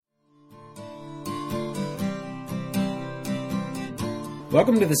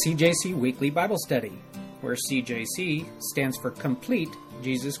Welcome to the CJC Weekly Bible Study, where CJC stands for Complete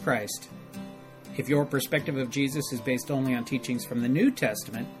Jesus Christ. If your perspective of Jesus is based only on teachings from the New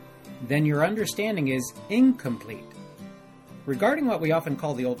Testament, then your understanding is incomplete. Regarding what we often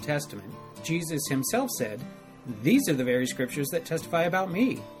call the Old Testament, Jesus himself said, "These are the very scriptures that testify about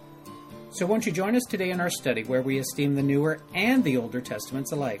me." So won't you join us today in our study where we esteem the newer and the older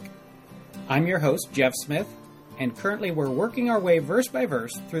testaments alike. I'm your host, Jeff Smith, and currently we're working our way verse by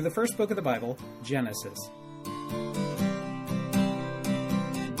verse through the first book of the Bible, Genesis.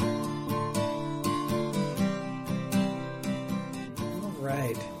 All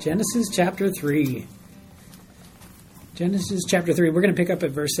right, Genesis chapter 3. Genesis chapter 3, we're going to pick up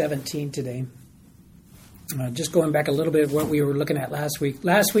at verse 17 today. Just going back a little bit of what we were looking at last week.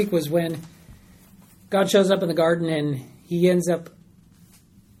 Last week was when God shows up in the garden and he ends up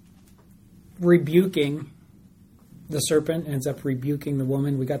rebuking the serpent, ends up rebuking the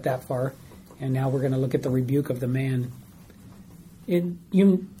woman. We got that far. And now we're going to look at the rebuke of the man.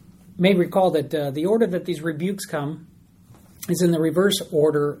 You may recall that the order that these rebukes come is in the reverse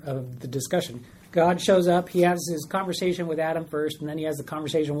order of the discussion. God shows up, he has his conversation with Adam first, and then he has the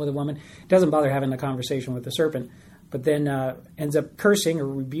conversation with the woman. Doesn't bother having the conversation with the serpent, but then ends up cursing or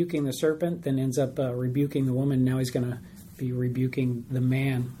rebuking the serpent, then ends up rebuking the woman. Now he's going to be rebuking the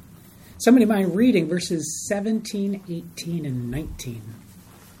man. Somebody mind reading verses 17, 18, and 19.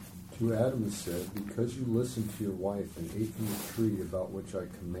 To Adam it said, "Because you listened to your wife and ate from the tree about which I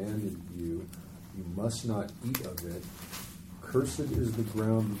commanded you, you must not eat of it. Cursed is the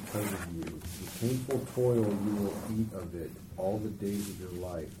ground because of you. In painful toil you will eat of it all the days of your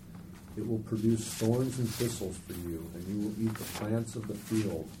life. It will produce thorns and thistles for you, and you will eat the plants of the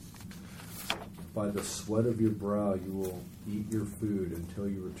field. By the sweat of your brow you will eat your food until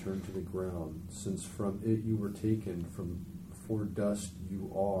you return to the ground, since from it you were taken, for dust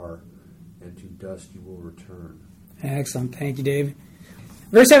you are, and to dust you will return." Excellent. Thank you, Dave.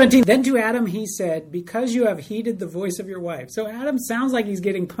 Verse 17, then to Adam he said, "Because you have heeded the voice of your wife." So Adam sounds like he's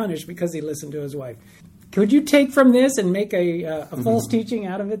getting punished because he listened to his wife. Could you take from this and make a false teaching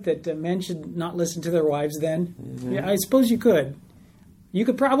out of it that men should not listen to their wives then? Mm-hmm. Yeah, I suppose you could. You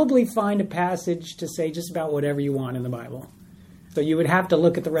could probably find a passage to say just about whatever you want in the Bible. So you would have to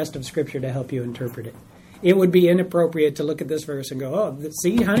look at the rest of Scripture to help you interpret it. It would be inappropriate to look at this verse and go, "Oh,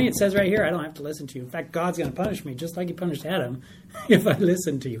 see, honey, it says right here, I don't have to listen to you. In fact, God's going to punish me just like he punished Adam if I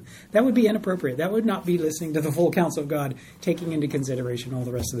listen to you." That would be inappropriate. That would not be listening to the full counsel of God, taking into consideration all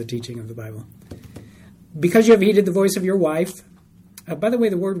the rest of the teaching of the Bible. Because you have heeded the voice of your wife. By the way,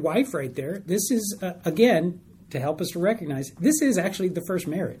 the word wife right there, this is, again, to help us to recognize, this is actually the first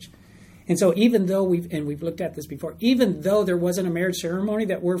marriage. And so even though we've looked at this before, even though there wasn't a marriage ceremony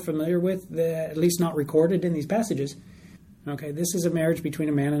that we're familiar with, at least not recorded in these passages, okay, this is a marriage between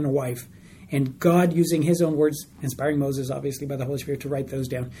a man and a wife. And God, using his own words, inspiring Moses, obviously, by the Holy Spirit, to write those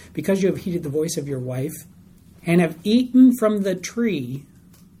down. "Because you have heeded the voice of your wife, and have eaten from the tree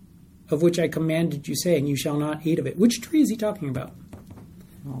of which I commanded you, saying, you shall not eat of it." Which tree is he talking about?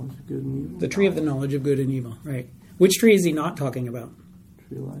 Knowledge of good and evil. The tree of the knowledge of good and evil, right. Which tree is he not talking about?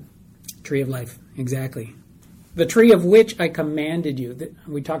 Tree of life. Tree of life, exactly. The tree of which I commanded you.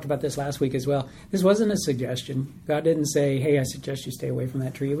 We talked about this last week as well. This wasn't a suggestion. God didn't say, "Hey, I suggest you stay away from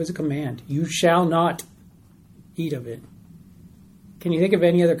that tree." It was a command. You shall not eat of it. Can you think of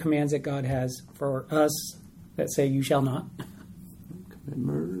any other commands that God has for us that say you shall not? Commit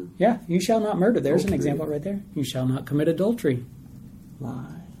murder. Yeah, you shall not murder. There's an example right there. You shall not commit adultery.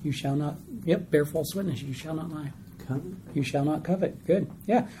 Lie. You shall not, bear false witness. You shall not lie. Covet. You shall not covet. Good.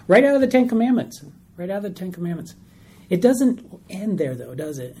 Yeah, right out of the Ten Commandments. Right out of the Ten Commandments. It doesn't end there, though,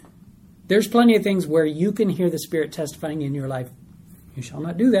 does it? There's plenty of things where you can hear the Spirit testifying in your life. You shall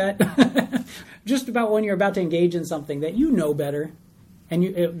not do that. Just about when you're about to engage in something that you know better, and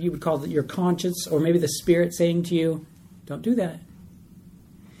you would call it your conscience, or maybe the Spirit saying to you, don't do that.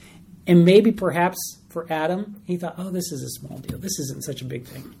 And maybe perhaps for Adam, he thought, "Oh, this is a small deal. This isn't such a big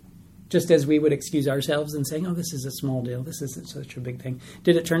thing." Just as we would excuse ourselves and saying, "Oh, this is a small deal. This isn't such a big thing."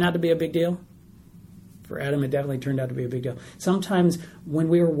 Did it turn out to be a big deal? For Adam, it definitely turned out to be a big deal. Sometimes when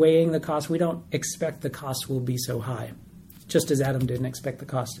we were weighing the cost, we don't expect the cost will be so high. Just as Adam didn't expect the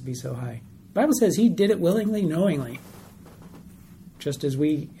cost to be so high. The Bible says he did it willingly, knowingly. Just as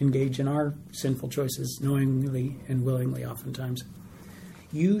we engage in our sinful choices knowingly and willingly oftentimes.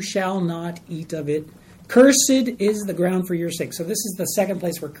 You shall not eat of it. Cursed is the ground for your sake. So this is the second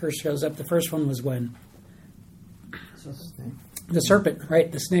place where curse shows up. The first one was when? The serpent,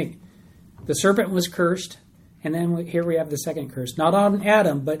 right? The snake. The serpent was cursed. And then here we have the second curse. Not on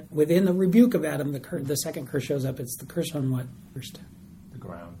Adam, but within the rebuke of Adam, the second curse shows up. It's the curse on what? First.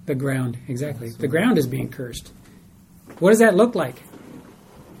 ground. The ground, exactly. The ground is being cursed. What does that look like?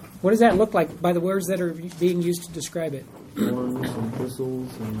 What does that look like by the words that are being used to describe it? Thorns and thistles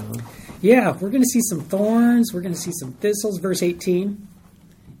and... Yeah, we're going to see some thorns. We're going to see some thistles, verse 18.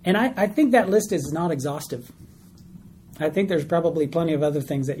 And I think that list is not exhaustive. I think there's probably plenty of other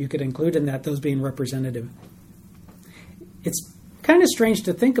things that you could include in that, those being representative. It's kind of strange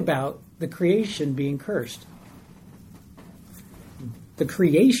to think about the creation being cursed. The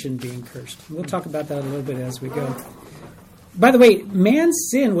creation being cursed. We'll talk about that a little bit as we go. By the way, man's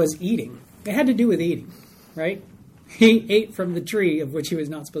sin was eating. It had to do with eating, right? He ate from the tree of which he was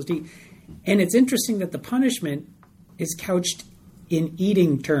not supposed to eat. And it's interesting that the punishment is couched in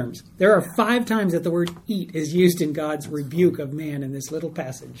eating terms. There are 5 times that the word eat is used in God's rebuke of man in this little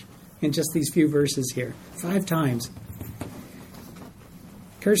passage, in just these few verses here. 5 times.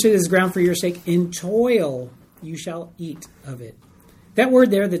 Cursed is the ground for your sake. In toil you shall eat of it. That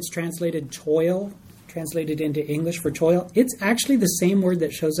word there that's translated toil, translated into English for toil, it's actually the same word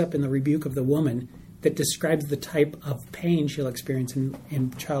that shows up in the rebuke of the woman that describes the type of pain she'll experience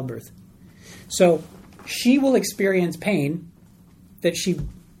in childbirth. So she will experience pain that she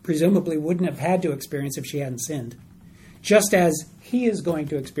presumably wouldn't have had to experience if she hadn't sinned, just as he is going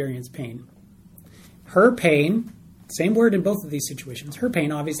to experience pain. Her pain, same word in both of these situations, her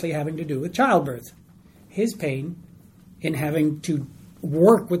pain obviously having to do with childbirth. His pain in having to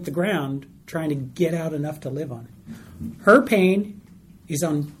work with the ground, trying to get out enough to live on. Her pain is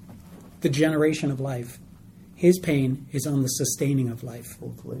on the generation of life. His pain is on the sustaining of life.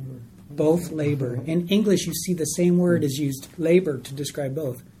 Both labor. Both labor. In English, you see the same word is used, labor, to describe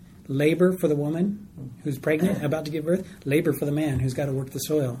both. Labor for the woman who's pregnant, about to give birth. Labor for the man who's got to work the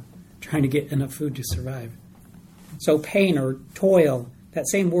soil, trying to get enough food to survive. So pain or toil, that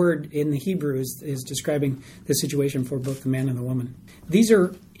same word in the Hebrew is describing the situation for both the man and the woman. These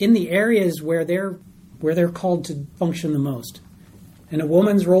are in the areas where they're called to function the most. And a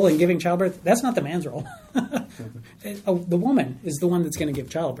woman's role in giving childbirth, that's not the man's role. The woman is the one that's going to give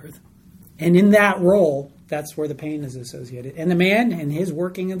childbirth. And in that role, that's where the pain is associated. And the man and his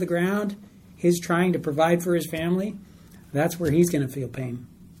working of the ground, his trying to provide for his family, that's where he's going to feel pain.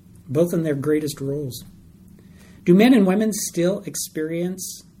 Both in their greatest roles. Do men and women still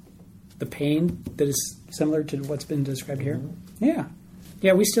experience the pain that is similar to what's been described here? Yeah.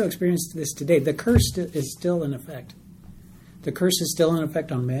 Yeah, we still experience this today. The curse is still in effect. The curse is still in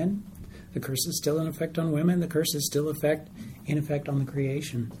effect on men. The curse is still in effect on women. The curse is still in effect on the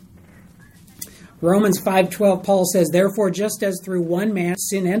creation. Romans 5:12, Paul says, therefore, just as through one man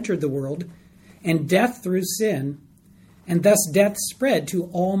sin entered the world, and death through sin, and thus death spread to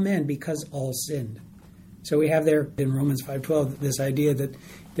all men because all sinned. So we have there in Romans 5:12 this idea that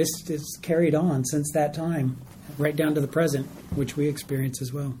this is carried on since that time, right down to the present, which we experience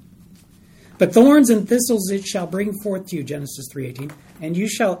as well. But thorns and thistles it shall bring forth to you, Genesis 3:18, and you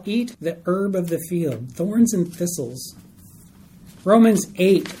shall eat the herb of the field. Thorns and thistles. Romans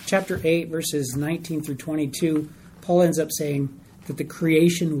 8, chapter 8, verses 19 through 22, Paul ends up saying that the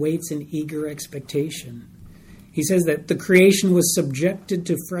creation waits in eager expectation. He says that the creation was subjected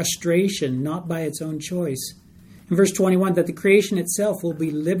to frustration, not by its own choice. In verse 21, that the creation itself will be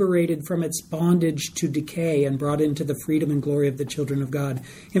liberated from its bondage to decay and brought into the freedom and glory of the children of God.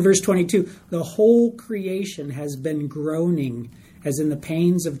 In verse 22, the whole creation has been groaning as in the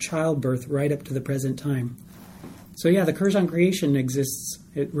pains of childbirth right up to the present time. So yeah, the curse on creation exists.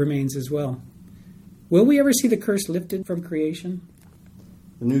 It remains as well. Will we ever see the curse lifted from creation?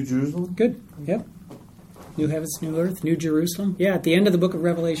 The New Jerusalem? Good. Yep. New heavens, new earth, new Jerusalem. Yeah, at the end of the book of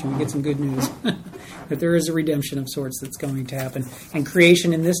Revelation, we get some good news. That there is a redemption of sorts that's going to happen. And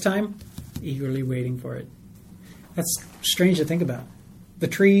creation in this time, eagerly waiting for it. That's strange to think about. The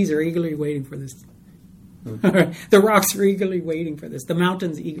trees are eagerly waiting for this. The rocks are eagerly waiting for this. The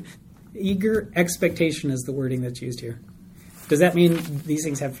mountains, eager expectation is the wording that's used here. Does that mean these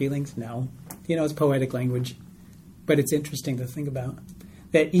things have feelings? No. It's poetic language. But it's interesting to think about.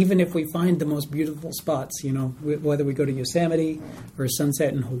 That even if we find the most beautiful spots, whether we go to Yosemite or a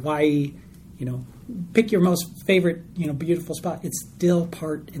sunset in Hawaii, pick your most favorite, beautiful spot. It's still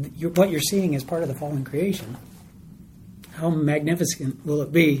what you're seeing is part of the fallen creation. How magnificent will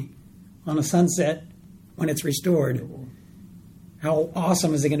it be on a sunset when it's restored? How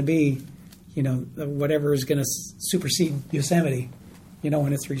awesome is it going to be, whatever is going to supersede Yosemite,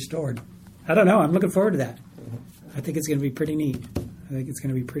 when it's restored? I don't know. I'm looking forward to that. I think it's going to be pretty neat.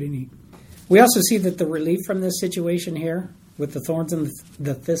 We also see that the relief from this situation here, with the thorns and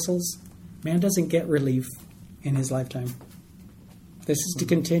the thistles, man doesn't get relief in his lifetime. This is to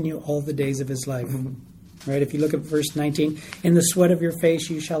continue all the days of his life. Right? If you look at verse 19, in the sweat of your face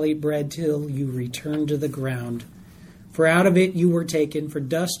you shall eat bread till you return to the ground. For out of it you were taken, for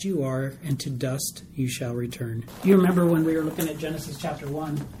dust you are, and to dust you shall return. You remember when we were looking at Genesis chapter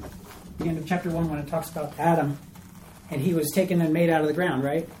 1, the end of chapter 1, when it talks about Adam, and he was taken and made out of the ground,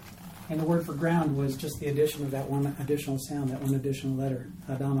 right? And the word for ground was just the addition of that one additional sound, that one additional letter,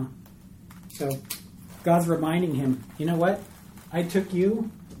 Adama. So God's reminding him, you know what? I took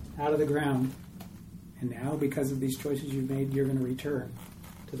you out of the ground, and now because of these choices you've made, you're going to return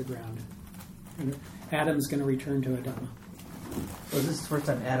to the ground. And Adam's going to return to Adama. So this is the first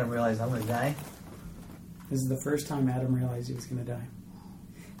time Adam realized I'm going to die? This is the first time Adam realized he was going to die.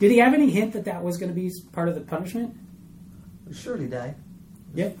 Did he have any hint that that was going to be part of the punishment? He'll surely die.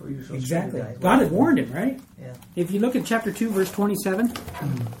 Yeah, He'll exactly. surely die. God had warned him, right? Yeah. If you look at chapter 2, verse 27,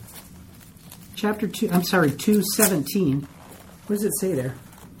 chapter 2, 2:17, what does it say there?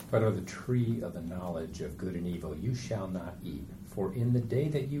 But of the tree of the knowledge of good and evil you shall not eat, for in the day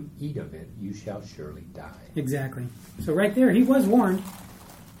that you eat of it you shall surely die. Exactly. So right there, he was warned.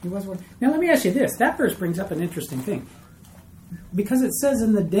 He was warned. Now let me ask you this. That verse brings up an interesting thing. Because it says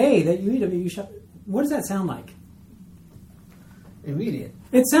in the day that you eat of it, you shall... What does that sound like? Immediate.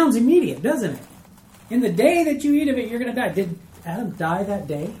 It sounds immediate, doesn't it? In the day that you eat of it, you're going to die. Did Adam die that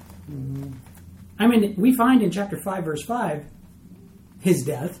day? Mm-hmm. I mean, we find in chapter 5, verse 5, his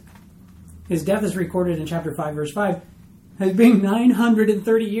death. His death is recorded in chapter 5, verse 5, as being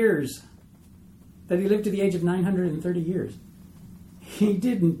 930 years. That he lived to the age of 930 years. He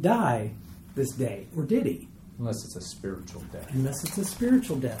didn't die this day, or did he? Unless it's a spiritual death. Unless it's a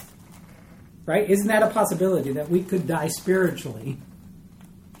spiritual death. Right? Isn't that a possibility that we could die spiritually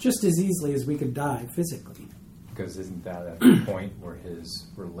just as easily as we could die physically? Because isn't that at the point where his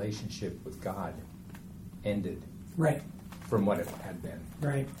relationship with God ended? Right. From what it had been.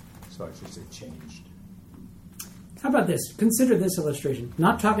 Right. So it's just it changed. How about this? Consider this illustration.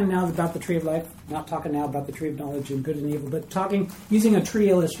 Not talking now about the tree of life, not talking now about the tree of knowledge of good and evil, but using a tree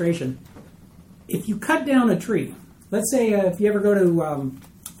illustration. If you cut down a tree, let's say if you ever go to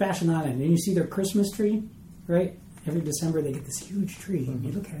Fashion Island and you see their Christmas tree, right? Every December they get this huge tree, and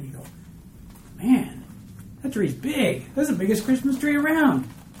you look at it and you go, man, that tree's big. That's the biggest Christmas tree around.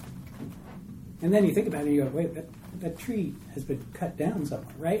 And then you think about it and you go, wait, that tree has been cut down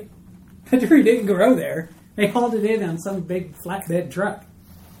somewhere, right? The tree didn't grow there. They hauled it in on some big flatbed truck.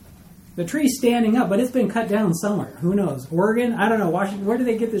 The tree's standing up, but it's been cut down somewhere. Who knows? Oregon? I don't know. Washington? Where did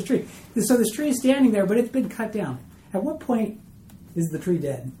they get this tree? So this tree is standing there, but it's been cut down. At what point is the tree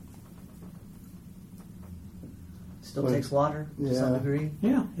dead? Still takes water to some degree?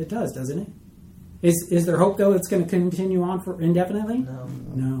 Yeah, it does, doesn't it? Is there hope, though, it's going to continue on for indefinitely?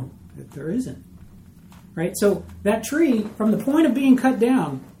 No, there isn't. Right? So that tree, from the point of being cut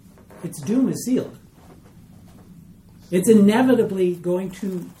down, its doom is sealed. It's inevitably going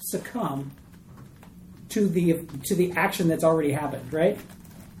to succumb to the action that's already happened, right?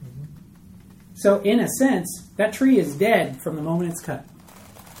 Mm-hmm. So in a sense, that tree is dead from the moment it's cut.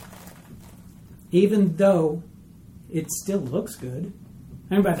 Even though it still looks good.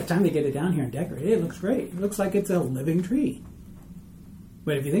 I mean, by the time they get it down here and decorate it, it looks great. It looks like it's a living tree.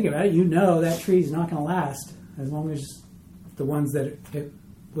 But if you think about it, you know that tree is not going to last as long as the ones that it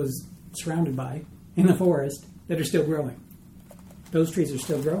was surrounded by in the forest that are still growing. Those trees are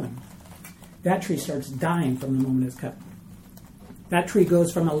still growing. That tree starts dying from the moment it's cut. That tree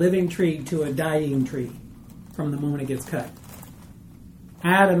goes from a living tree to a dying tree from the moment it gets cut.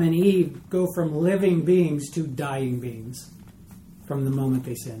 Adam and Eve go from living beings to dying beings from the moment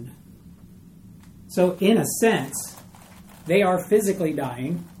they sinned. So in a sense, they are physically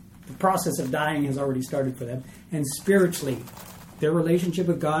dying. The process of dying has already started for them. And spiritually, their relationship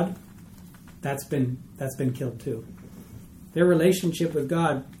with God, that's been killed too. Their relationship with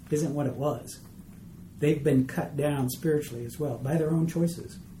God isn't what it was. They've been cut down spiritually as well by their own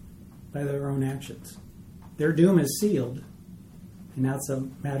choices, by their own actions. Their doom is sealed, and now it's a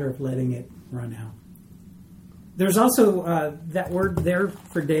matter of letting it run out. There's also that word there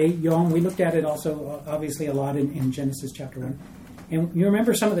for day, yom. We looked at it also, obviously, a lot in Genesis chapter 1. And you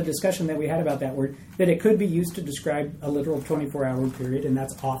remember some of the discussion that we had about that word, that it could be used to describe a literal 24-hour period, and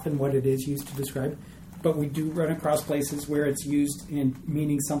that's often what it is used to describe. But we do run across places where it's used in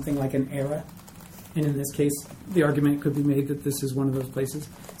meaning something like an era. And in this case, the argument could be made that this is one of those places.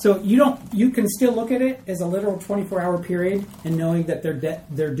 So you can still look at it as a literal 24-hour period, and knowing that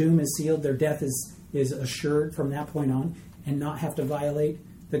their doom is sealed, their death is assured from that point on, and not have to violate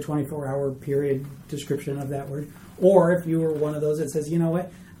the 24-hour period description of that word. Or if you were one of those that says, you know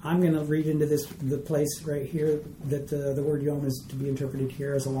what, I'm going to read into the place right here that the word yom is to be interpreted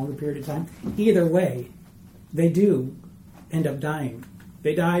here as a longer period of time. Either way, they do end up dying.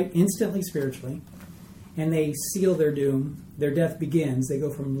 They die instantly spiritually, and they seal their doom. Their death begins. They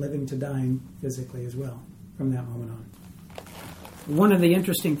go from living to dying physically as well from that moment on. One of the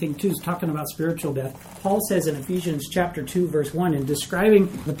interesting things, too, is talking about spiritual death. Paul says in Ephesians chapter 2, verse 1, in describing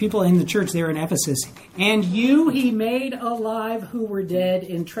the people in the church there in Ephesus, "And you he made alive who were dead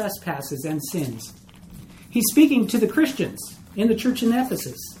in trespasses and sins." He's speaking to the Christians in the church in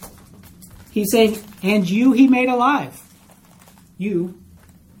Ephesus. He's saying, "And you he made alive." You,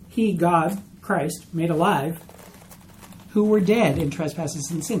 he, God, Christ, made alive who were dead in trespasses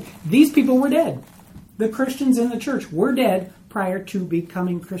and sin. These people were dead. The Christians in the church were dead prior to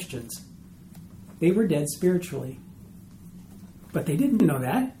becoming Christians. They were dead spiritually. But they didn't know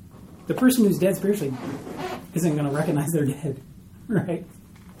that. The person who's dead spiritually isn't going to recognize they're dead, right?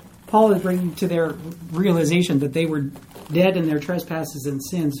 Paul is bringing to their realization that they were dead in their trespasses and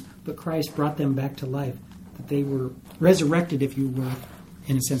sins, but Christ brought them back to life. That they were resurrected, if you will,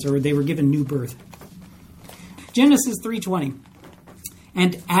 in a sense, or they were given new birth. Genesis 3:20.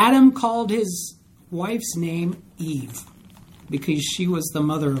 "And Adam called his wife's name Eve, because she was the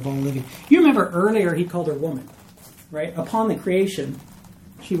mother of all living." You remember earlier he called her woman, right? Upon the creation,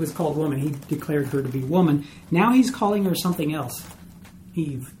 she was called woman. He declared her to be woman. Now he's calling her something else.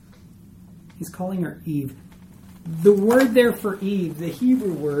 Eve. He's calling her Eve. The word there for Eve, the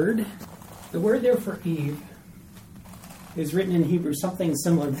Hebrew word, the word there for Eve is written in Hebrew, something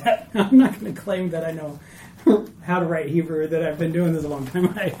similar to that. I'm not going to claim that I know how to write Hebrew, that I've been doing this a long time.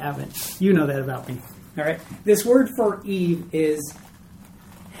 I haven't. You know that about me. All right. This word for Eve is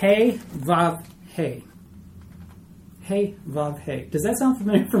He Vav He. He Vav He. Does that sound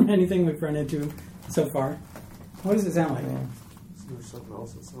familiar from anything we've run into so far? What does it sound like? There's something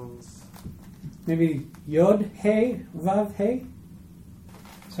else that sounds... Maybe Yod He Vav He.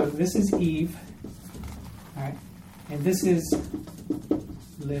 So this is Eve. All right. And this is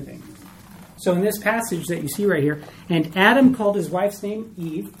living. So in this passage that you see right here, "And Adam called his wife's name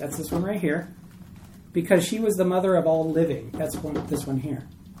Eve," that's this one right here, "because she was the mother of all living." That's this one here.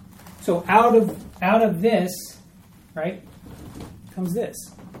 So out of this, right, comes this.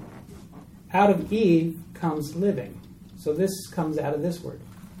 Out of Eve comes living. So this comes out of this word.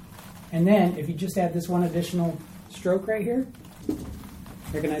 And then if you just add this one additional stroke right here,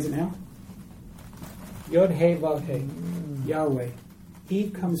 recognize it now? Yod He Vav He, Yahweh.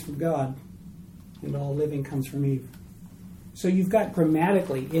 Eve comes from God, and all living comes from Eve. So you've got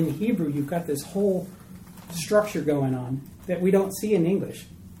grammatically, in Hebrew, you've got this whole structure going on that we don't see in English.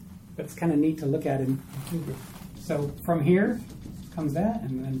 But it's kind of neat to look at in Hebrew. So from here comes that,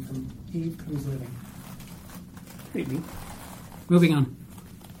 and then from Eve comes living. Pretty neat. Moving on.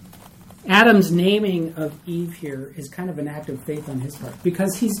 Adam's naming of Eve here is kind of an act of faith on his part,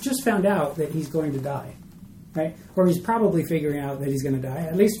 because he's just found out that he's going to die, right? Or he's probably figuring out that he's going to die.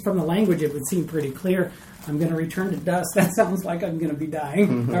 At least from the language, it would seem pretty clear. I'm going to return to dust. That sounds like I'm going to be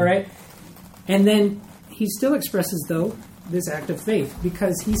dying, all right? And then he still expresses, though, this act of faith,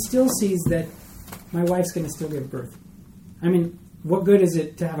 because he still sees that my wife's going to still give birth. I mean, what good is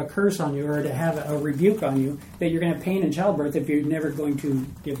it to have a curse on you or to have a rebuke on you that you're going to have pain in childbirth if you're never going to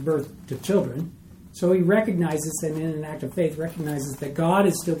give birth to children? So he recognizes, and in an act of faith, recognizes that God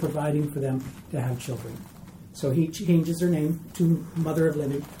is still providing for them to have children. So he changes her name to Mother of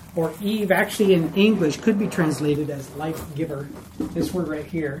Living. Or Eve, actually in English, could be translated as life giver. This word right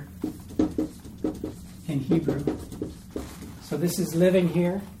here in Hebrew. So this is living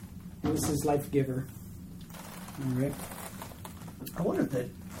here, and this is life giver. All right. I wonder if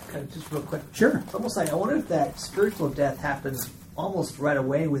that, just real quick. Sure. It's almost like, I wonder if that spiritual death happens almost right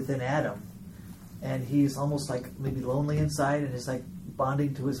away within Adam. And he's almost like maybe lonely inside and is like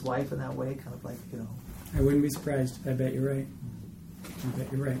bonding to his wife in that way, kind of like, you know. I wouldn't be surprised. I bet you're right. I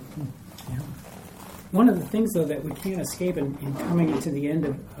bet you're right. Yeah. One of the things, though, that we can't escape in coming into the end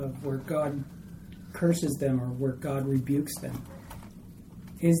of where God curses them or where God rebukes them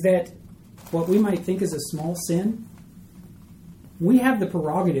is that what we might think is a small sin, we have the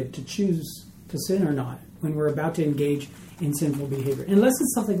prerogative to choose to sin or not when we're about to engage in sinful behavior, unless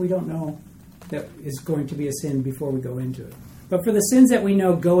it's something we don't know that is going to be a sin before we go into it. But for the sins that we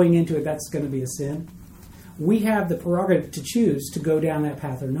know going into it, that's going to be a sin, we have the prerogative to choose to go down that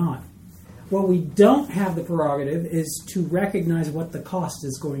path or not. What we don't have the prerogative is to recognize what the cost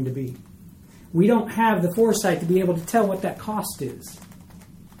is going to be. We don't have the foresight to be able to tell what that cost is.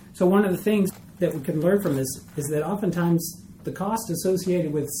 So one of the things that we can learn from this is that oftentimes the cost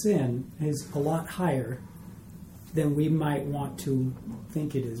associated with sin is a lot higher than we might want to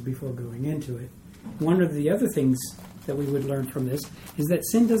think it is before going into it. One of the other things that we would learn from this is that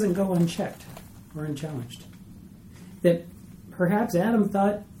sin doesn't go unchecked or unchallenged. that perhaps Adam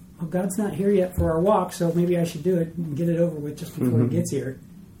thought, well, God's not here yet for our walk, so maybe I should do it and get it over with just before he gets here,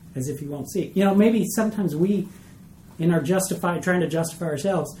 as if he won't see. Maybe sometimes we, in our trying to justify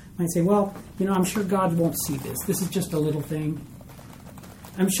ourselves, might say, well, I'm sure God won't see this. This is just a little thing.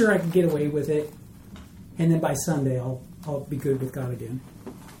 I'm sure I can get away with it. And then by Sunday, I'll be good with God again.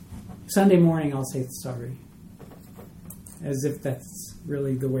 Sunday morning, I'll say sorry. As if that's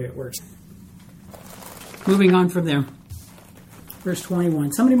really the way it works. Moving on from there. Verse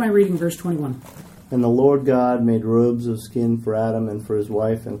 21. Somebody mind reading verse 21. And the Lord God made robes of skin for Adam and for his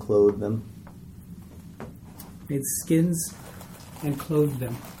wife and clothed them. Made skins and clothed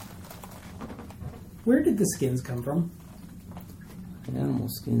them. Where did the skins come from? Animal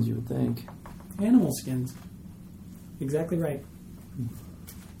skins, you would think. Animal skins. Exactly right.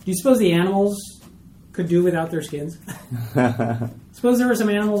 Do you suppose the animals could do without their skins? Suppose there were some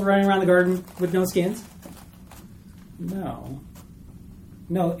animals running around the garden with no skins? No.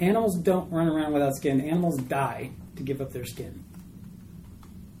 No, animals don't run around without skin. Animals die to give up their skin.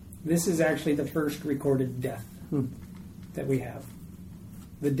 This is actually the first recorded death that we have.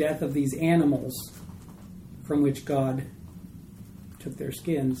 The death of these animals from which God took their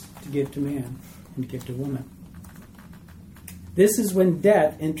skins to give to man and to give to woman. This is when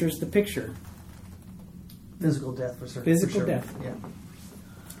death enters the picture. Physical death for certain. Physical death. Yeah.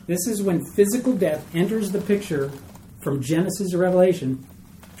 This is when physical death enters the picture from Genesis to Revelation,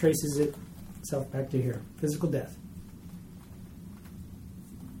 traces itself back to here. Physical death.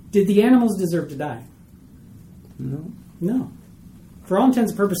 Did the animals deserve to die? No. No. For all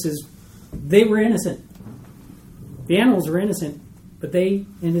intents and purposes, they were innocent. The animals were innocent, but they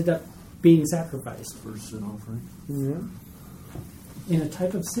ended up being sacrificed. First sin offering. Yeah. In a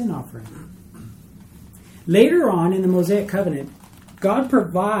type of sin offering. Later on in the Mosaic Covenant, God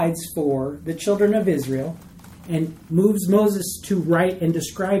provides for the children of Israel and moves Moses to write and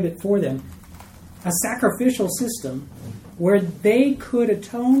describe it for them, a sacrificial system where they could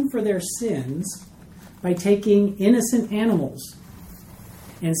atone for their sins by taking innocent animals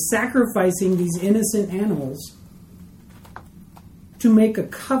and sacrificing these innocent animals to make a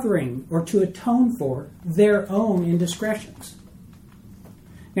covering or to atone for their own indiscretions.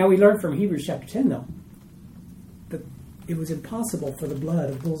 Now we learn from Hebrews chapter 10, though, that it was impossible for the blood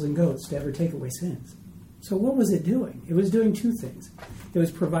of bulls and goats to ever take away sins. So what was it doing? It was doing two things. It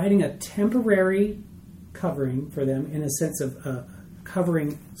was providing a temporary covering for them in a sense of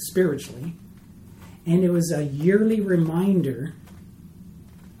covering spiritually, and it was a yearly reminder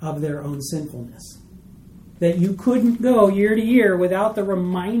of their own sinfulness. That you couldn't go year to year without the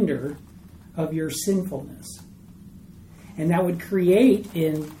reminder of your sinfulness. And that would create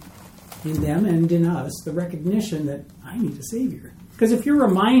in them and in us the recognition that I need a Savior. Because if you're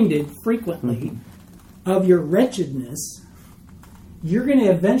reminded frequently of your wretchedness, you're going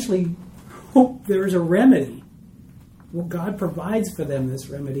to eventually hope there's a remedy. Well, God provides for them this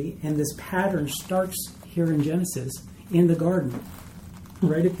remedy, and this pattern starts here in Genesis, in the garden,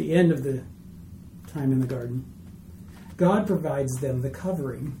 right at the end of the time in the garden. God provides them the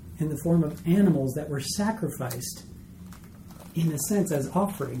covering in the form of animals that were sacrificed, in a sense, as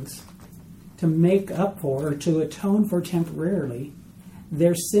offerings, to make up for, or to atone for temporarily,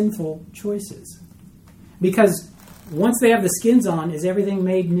 their sinful choices. Because once they have the skins on, is everything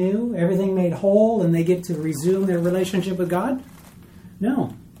made new, everything made whole, and they get to resume their relationship with God?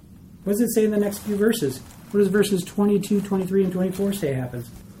 No. What does it say in the next few verses? What does verses 22, 23, and 24 say happens?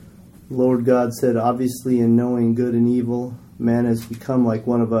 Lord God said, obviously in knowing good and evil, man has become like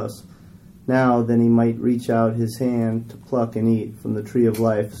one of us. Now then he might reach out his hand to pluck and eat from the tree of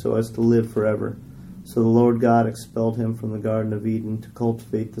life so as to live forever. So the Lord God expelled him from the Garden of Eden to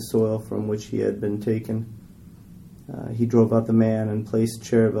cultivate the soil from which he had been taken. He drove out the man and placed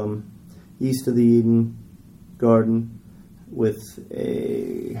cherubim east of the Eden garden with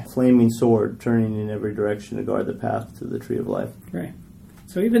a flaming sword turning in every direction to guard the path to the tree of life. Right.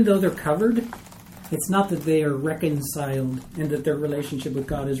 So even though they're covered, it's not that they are reconciled and that their relationship with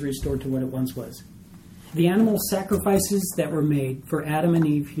God is restored to what it once was. The animal sacrifices that were made for Adam and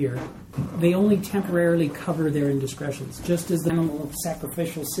Eve here, they only temporarily cover their indiscretions, just as the animal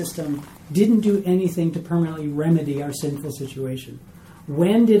sacrificial system didn't do anything to permanently remedy our sinful situation.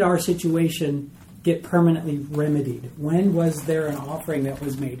 When did our situation get permanently remedied? When was there an offering that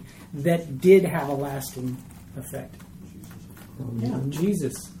was made that did have a lasting effect? Yeah,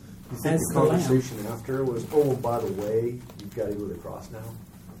 Jesus. You think as the the Lamb. conversation after was, oh, by the way, you've got to go to the cross now?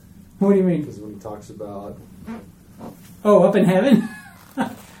 What do you mean? Because when he talks about... Oh, up in heaven?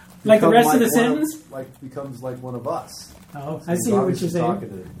 Like the rest of the sentence? Becomes like one of us. Oh, I He's see what obviously you're saying. talking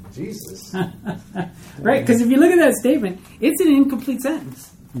to Jesus. Right, because if you look at that statement, it's an incomplete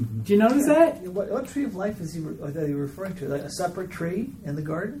sentence. Do you notice that? What tree of life is he referring to? Like a separate tree in the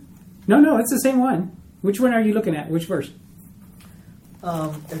garden? No, it's the same one. Which one are you looking at? Which verse?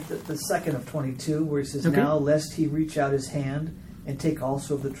 At the second of 22, where it says, Okay. "Now lest he reach out his hand and take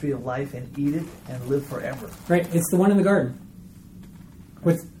also of the tree of life and eat it and live forever." Right, it's the one in the garden.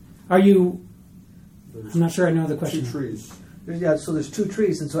 Are you... I'm not sure I know the question. 2 trees. So there's 2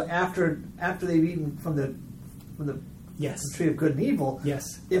 trees, and so after they've eaten from the Yes. tree of good and evil,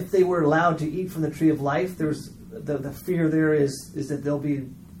 Yes. if they were allowed to eat from the tree of life, there's the fear there is that they'll be.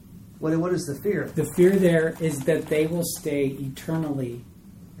 What is the fear? The fear there is that they will stay eternally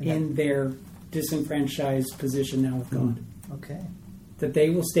in their disenfranchised position now with God. Okay. That they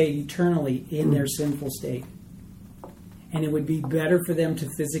will stay eternally in their sinful state. And it would be better for them to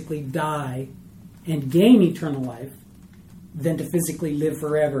physically die and gain eternal life than to physically live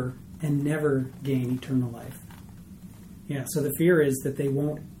forever and never gain eternal life. Yeah, so the fear is that they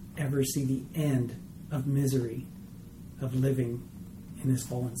won't ever see the end of misery of living in this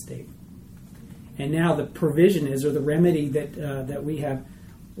fallen state. And now the provision is, or the remedy that we have,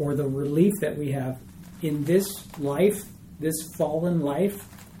 or the relief that we have in this life, this fallen life,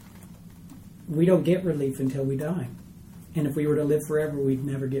 we don't get relief until we die. And if we were to live forever, we'd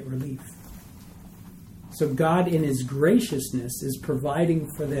never get relief. So God, in His graciousness, is providing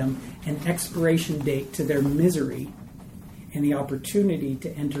for them an expiration date to their misery and the opportunity to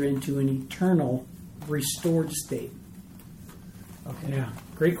enter into an eternal, restored state. Okay. Yeah,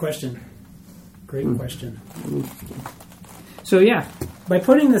 great question. Great question. So yeah, by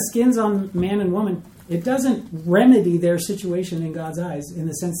putting the skins on man and woman, it doesn't remedy their situation in God's eyes, in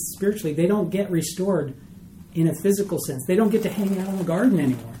the sense spiritually. They don't get restored in a physical sense. They don't get to hang out in the garden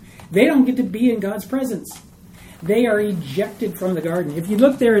anymore. They don't get to be in God's presence. They are ejected from the garden. If you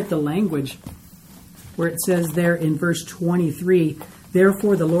look there at the language, where it says there in verse 23,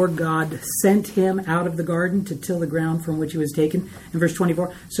 "Therefore the Lord God sent him out of the garden to till the ground from which he was taken." In verse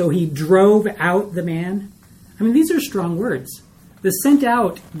 24, so he drove out the man. I mean, these are strong words. The sent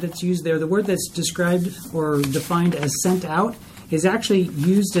out that's used there, the word that's described or defined as sent out, is actually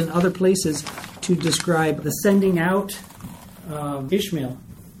used in other places to describe the sending out of Ishmael.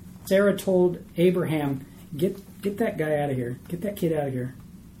 Sarah told Abraham, get that guy out of here. Get that kid out of here.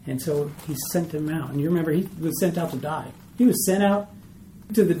 And so he sent him out. And you remember, he was sent out to die. He was sent out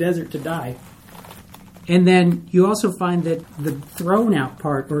to the desert to die. And then you also find that the thrown out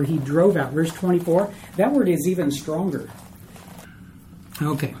part, or he drove out, verse 24, that word is even stronger.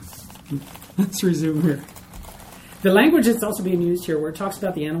 Okay, let's resume here. The language that's also being used here, where it talks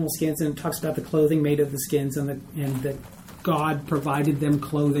about the animal skins and it talks about the clothing made of the skins, and that God provided them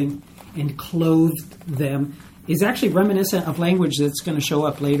clothing and clothed them, is actually reminiscent of language that's going to show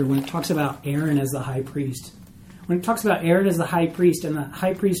up later when it talks about Aaron as the high priest. When it talks about Aaron as the high priest, and the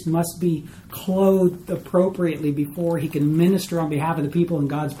high priest must be clothed appropriately before he can minister on behalf of the people in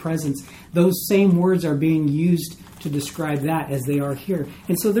God's presence, those same words are being used to describe that as they are here.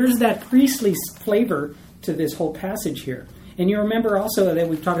 And so there's that priestly flavor to this whole passage here. And you remember also that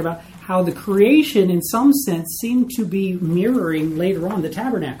we've talked about how the creation, in some sense, seemed to be mirroring later on the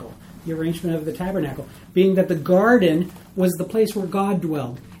tabernacle, the arrangement of the tabernacle, being that the garden was the place where God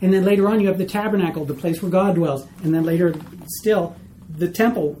dwelled. And then later on you have the tabernacle, the place where God dwells. And then later still, the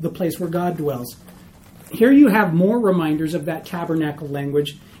temple, the place where God dwells. Here you have more reminders of that tabernacle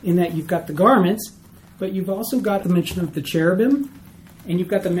language, in that you've got the garments, but you've also got the mention of the cherubim, and you've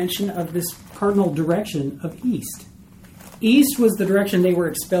got the mention of this cardinal direction of east. East was the direction they were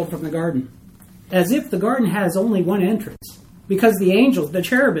expelled from the garden. As if the garden has only one entrance. Because the angels, the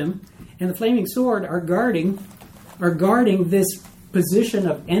cherubim, and the flaming sword are guarding this position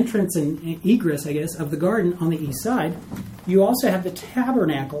of entrance and egress, I guess, of the garden on the east side. You also have the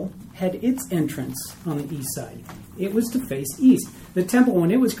tabernacle had its entrance on the east side. It was to face east. The temple, when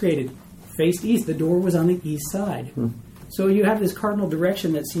it was created, faced east. The door was on the east side. So you have this cardinal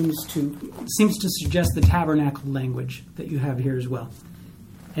direction that seems to suggest the tabernacle language that you have here as well.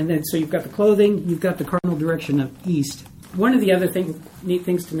 And then so you've got the clothing, you've got the cardinal direction of east. One of the other neat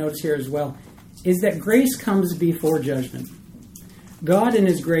things to notice here as well is that grace comes before judgment. God in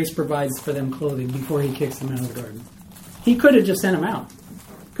His grace provides for them clothing before He kicks them out of the garden. He could have just sent them out.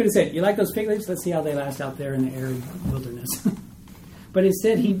 Could have said, "You like those fig leaves? Let's see how they last out there in the arid wilderness." But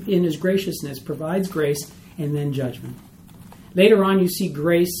instead, He, in His graciousness, provides grace and then judgment. Later on, you see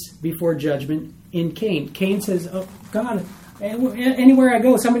grace before judgment in Cain. Cain says, "Oh, God, anywhere I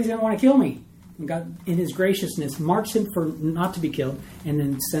go, somebody's going to want to kill me." And God, in His graciousness, marks him for not to be killed, and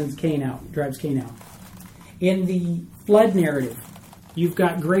then sends Cain out, drives Cain out. In the flood narrative. You've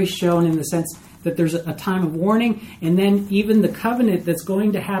got grace shown in the sense that there's a time of warning, and then even the covenant that's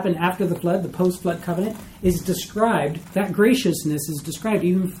going to happen after the flood, the post-flood covenant, is described. That graciousness is described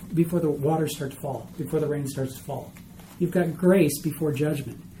even before the waters start to fall, before the rain starts to fall. You've got grace before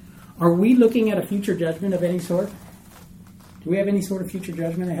judgment. Are we looking at a future judgment of any sort? Do we have any sort of future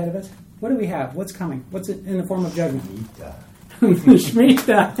judgment ahead of us? What do we have? What's coming? What's it in the form of judgment?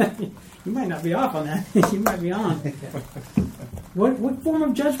 Shemitah. You might not be off on that. You might be on. What form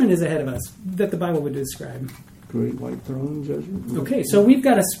of judgment is ahead of us that the Bible would describe? Great white throne judgment. Okay, so we've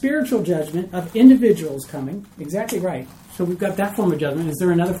got a spiritual judgment of individuals coming. Exactly right. So we've got that form of judgment. Is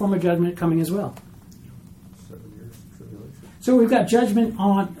there another form of judgment coming as well? 7 years of tribulation. So we've got judgment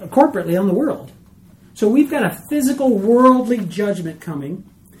on corporately on the world. So we've got a physical, worldly judgment coming,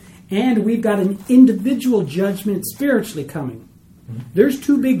 and we've got an individual judgment spiritually coming. There's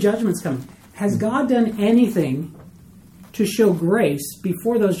two big judgments coming. Has God done anything to show grace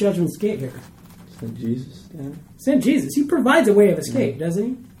before those judgments get here? Sent Jesus. Yeah. Sent Jesus. He provides a way of escape, doesn't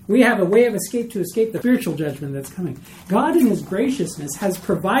he? We have a way of escape to escape the spiritual judgment that's coming. God in his graciousness has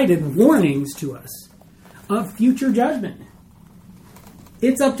provided warnings to us of future judgment.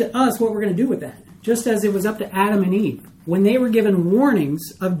 It's up to us what we're going to do with that. Just as it was up to Adam and Eve. When they were given warnings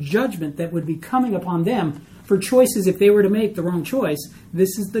of judgment that would be coming upon them for choices if they were to make the wrong choice,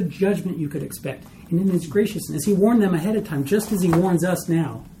 this is the judgment you could expect. And in his graciousness, he warned them ahead of time, just as he warns us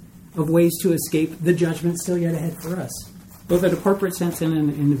now of ways to escape the judgment still yet ahead for us, both in a corporate sense and in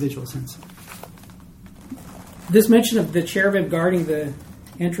an individual sense. This mention of the cherubim guarding the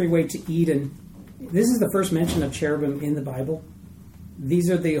entryway to Eden, this is the first mention of cherubim in the Bible. These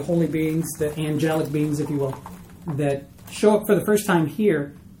are the holy beings, the angelic beings, if you will, that show up for the first time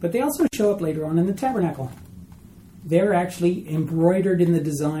here, but they also show up later on in the tabernacle. They're actually embroidered in the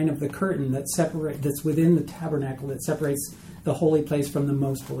design of the curtain that's within the tabernacle that separates the holy place from the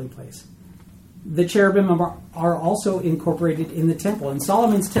most holy place. The cherubim are also incorporated in the temple. In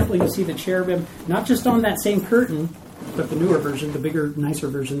Solomon's temple, you see the cherubim not just on that same curtain, but the newer version, the bigger, nicer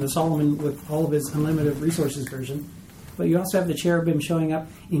version, the Solomon with all of his unlimited resources version. But you also have the cherubim showing up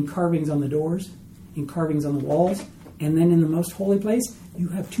in carvings on the doors, in carvings on the walls, and then in the most holy place, you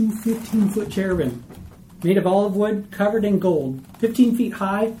have two 15-foot cherubim made of olive wood, covered in gold, 15 feet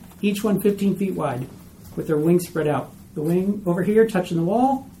high, each one 15 feet wide, with their wings spread out. The wing over here touching the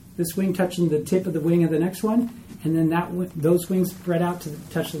wall, this wing touching the tip of the wing of the next one, and then those wings spread out to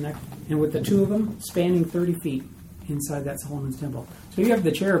touch the next, and with the two of them spanning 30 feet inside that Solomon's temple. So you have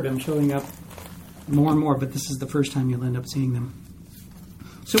the cherubim showing up more and more, but this is the first time you'll end up seeing them.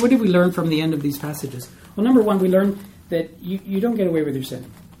 So what did we learn from the end of these passages? Well, number one, we learned that you don't get away with your sin.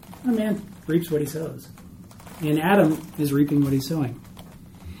 A man reaps what he sows. And Adam is reaping what he's sowing.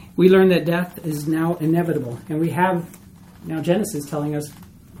 We learn that death is now inevitable. And we have now Genesis telling us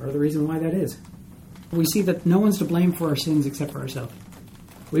part of the reason why that is. We see that no one's to blame for our sins except for ourselves.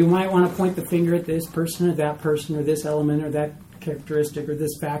 We might want to point the finger at this person or this element or that characteristic or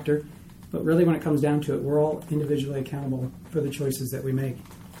this factor. But really when it comes down to it, we're all individually accountable for the choices that we make.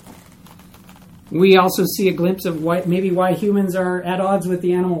 We also see a glimpse of why humans are at odds with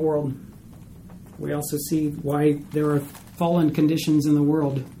the animal world. We also see why there are fallen conditions in the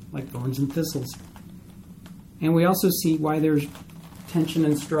world, like thorns and thistles. And we also see why there's tension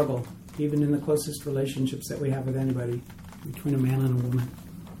and struggle, even in the closest relationships that we have with anybody, between a man and a woman.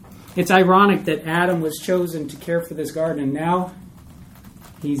 It's ironic that Adam was chosen to care for this garden, and now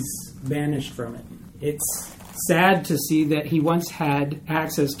he's banished from it. It's sad to see that he once had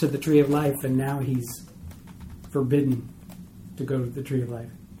access to the tree of life, and now he's forbidden to go to the tree of life,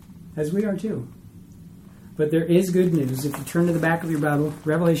 as we are too. But there is good news. If you turn to the back of your Bible,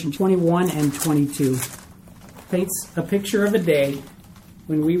 Revelation 21 and 22 paints a picture of a day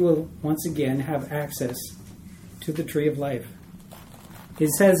when we will once again have access to the tree of life. It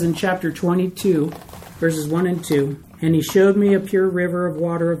says in chapter 22, verses 1 and 2, "And he showed me a pure river of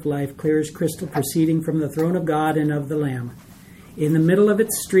water of life, clear as crystal, proceeding from the throne of God and of the Lamb. In the middle of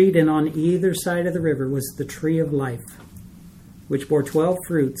its street and on either side of the river was the tree of life, which bore 12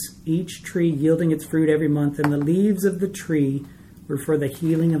 fruits, each tree yielding its fruit every month, and the leaves of the tree were for the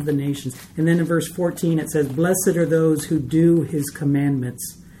healing of the nations." And then in verse 14 it says, "Blessed are those who do his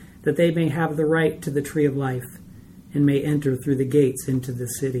commandments, that they may have the right to the tree of life, and may enter through the gates into the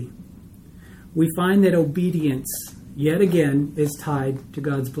city." We find that obedience, yet again, is tied to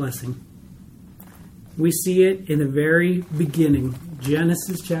God's blessing. We see it in the very beginning,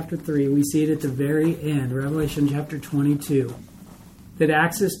 Genesis chapter 3. We see it at the very end, Revelation chapter 22. That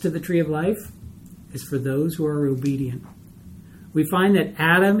access to the tree of life is for those who are obedient. We find that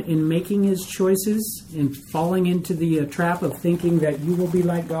Adam, in making his choices, in falling into the trap of thinking that you will be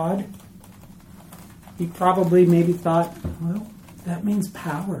like God, he probably maybe thought, well, that means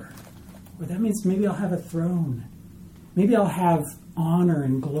power. Or that means maybe I'll have a throne. Maybe I'll have honor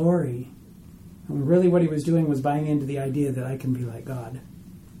and glory. And really what he was doing was buying into the idea that I can be like God.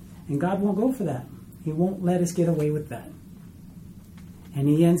 And God won't go for that. He won't let us get away with that. And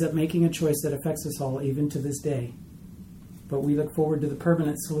he ends up making a choice that affects us all, even to this day. But we look forward to the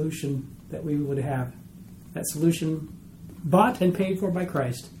permanent solution that we would have. That solution bought and paid for by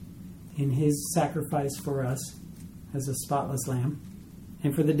Christ in his sacrifice for us as a spotless lamb.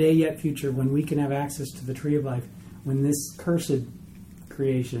 And for the day yet future when we can have access to the tree of life, when this cursed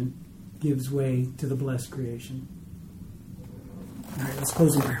creation gives way to the blessed creation. All right, let's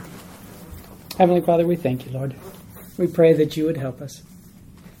close in prayer. Heavenly Father, we thank you, Lord. We pray that you would help us.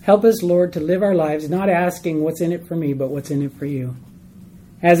 Help us, Lord, to live our lives not asking what's in it for me, but what's in it for you.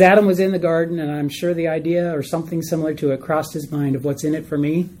 As Adam was in the garden, and I'm sure the idea or something similar to it crossed his mind of what's in it for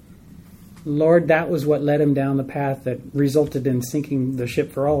me, Lord, that was what led him down the path that resulted in sinking the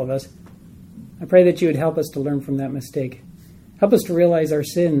ship for all of us. I pray that you would help us to learn from that mistake. Help us to realize our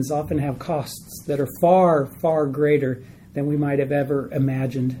sins often have costs that are far, far greater than we might have ever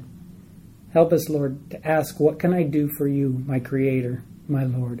imagined. Help us, Lord, to ask, what can I do for you, my Creator, my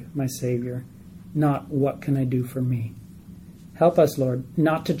Lord, my Savior? Not what can I do for me? Help us, Lord,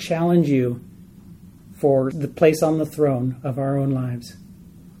 not to challenge you for the place on the throne of our own lives,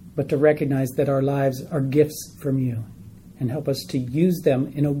 but to recognize that our lives are gifts from you, and help us to use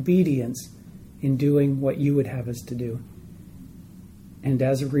them in obedience in doing what you would have us to do. And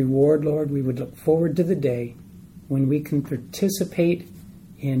as a reward, Lord, we would look forward to the day when we can participate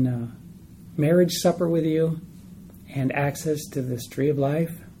in a marriage supper with you and access to this tree of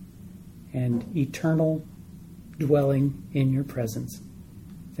life and eternal dwelling in your presence.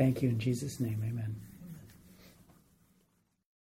 Thank you in Jesus' name, amen.